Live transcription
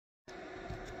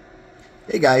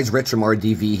Hey guys, Rich from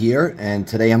RDV here, and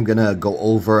today I'm going to go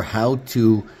over how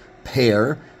to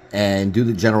pair and do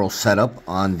the general setup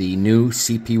on the new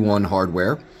CP1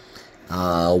 hardware.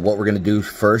 What we're going to do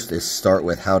first is start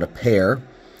with how to pair.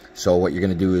 So what you're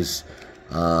going to do is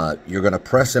you're going to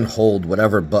press and hold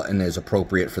whatever button is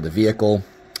appropriate for the vehicle.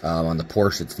 On the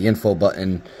Porsche, it's the info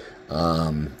button.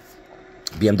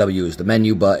 BMW is the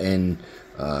menu button.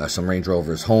 Some Range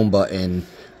Rover's home button.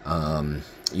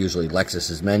 Usually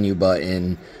Lexus's menu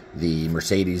button. The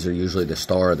Mercedes are usually the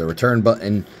star or the return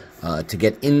button. To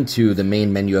get into the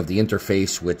main menu of the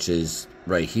interface, which is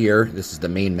right here, this is the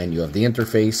main menu of the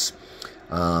interface.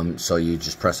 So you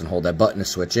just press and hold that button to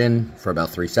switch in for about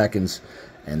 3 seconds,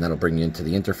 and that'll bring you into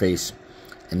the interface.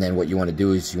 And then what you want to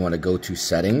do is you want to go to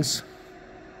Settings.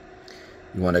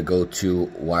 You want to go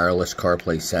to Wireless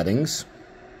CarPlay Settings,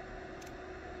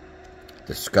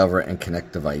 Discover and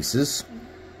Connect Devices.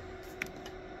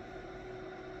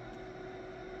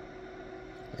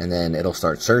 And then it'll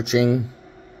start searching,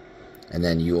 and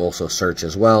then you also search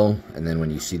as well, and then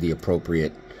when you see the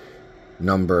appropriate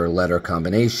number letter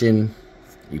combination,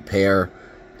 you pair,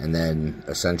 and then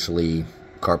essentially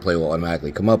CarPlay will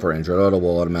automatically come up, or Android Auto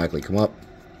will automatically come up,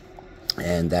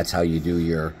 and that's how you do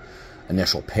your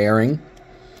initial pairing.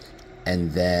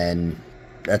 And then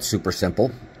that's super simple.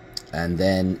 And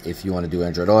then if you want to do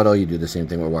Android Auto, you do the same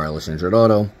thing with wireless Android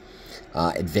Auto.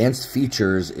 Advanced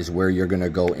features is where you're going to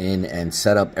go in and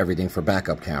set up everything for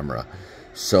backup camera.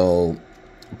 So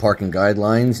parking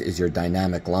guidelines is your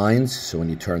dynamic lines. So when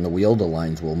you turn the wheel, the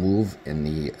lines will move in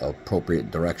the appropriate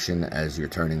direction as you're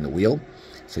turning the wheel.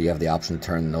 So you have the option to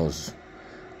turn those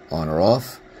on or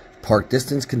off. Park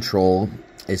distance control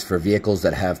is for vehicles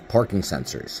that have parking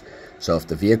sensors. So if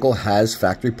the vehicle has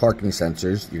factory parking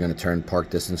sensors, you're going to turn park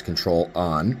distance control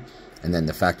on, and then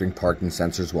the factory parking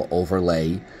sensors will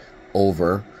overlay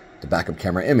over the backup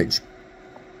camera image.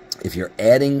 If you're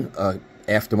adding an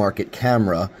aftermarket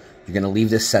camera, you're going to leave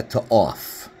this set to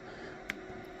off.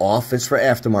 Off is for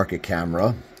aftermarket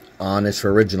camera, on is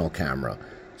for original camera.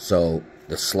 So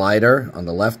the slider on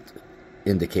the left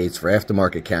indicates for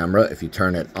aftermarket camera. If you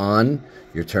turn it on,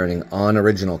 you're turning on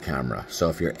original camera. So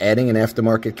if you're adding an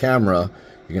aftermarket camera,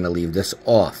 you're going to leave this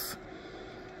off.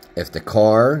 If the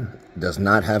car does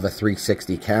not have a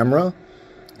 360 camera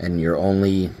and you're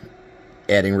only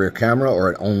adding rear camera, or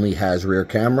it only has rear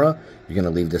camera, you're going to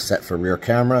leave this set for rear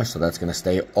camera, so that's going to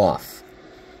stay off.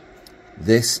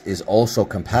 This is also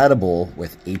compatible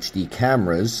with HD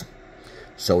cameras.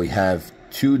 So we have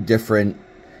two different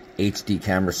HD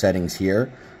camera settings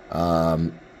here.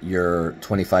 Your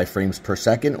 25 frames per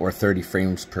second or 30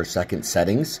 frames per second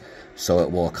settings. So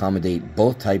it will accommodate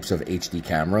both types of HD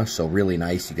camera. So really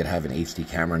nice. You could have an HD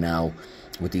camera now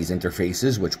with these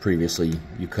interfaces, which previously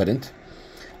you couldn't.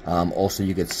 Also,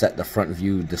 you could set the front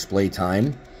view display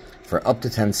time for up to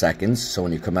 10 seconds. So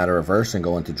when you come out of reverse and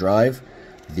go into drive,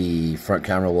 the front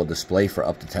camera will display for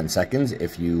up to 10 seconds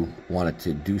if you wanted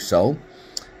to do so.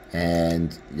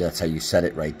 And that's how you set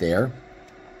it right there.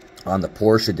 On the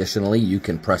Porsche, additionally, you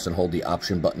can press and hold the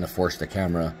option button to force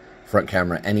the front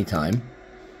camera anytime.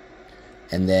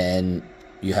 And then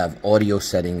you have audio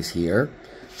settings here.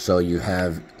 So you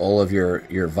have all of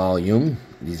your volume.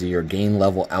 These are your gain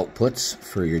level outputs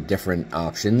for your different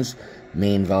options.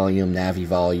 Main volume, Navi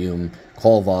volume,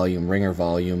 call volume, ringer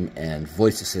volume, and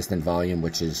voice assistant volume,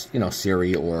 which is,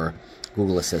 Siri or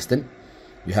Google Assistant.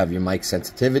 You have your mic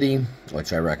sensitivity,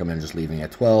 which I recommend just leaving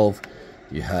at 12.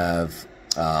 You have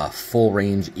full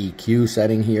range EQ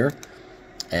setting here.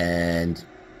 And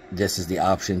this is the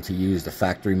option to use the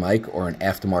factory mic or an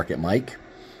aftermarket mic.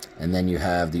 And then you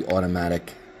have the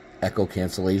automatic echo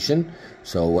cancellation.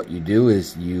 So what you do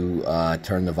is you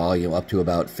turn the volume up to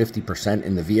about 50%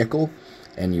 in the vehicle,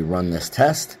 and you run this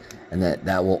test, and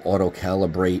that will auto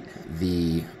calibrate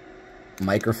the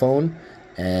microphone,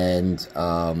 and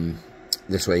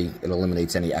this way it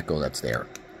eliminates any echo that's there.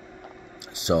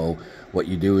 So what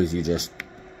you do is you just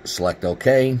select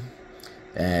OK,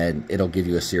 and it'll give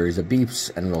you a series of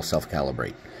beeps, and it'll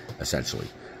self-calibrate essentially.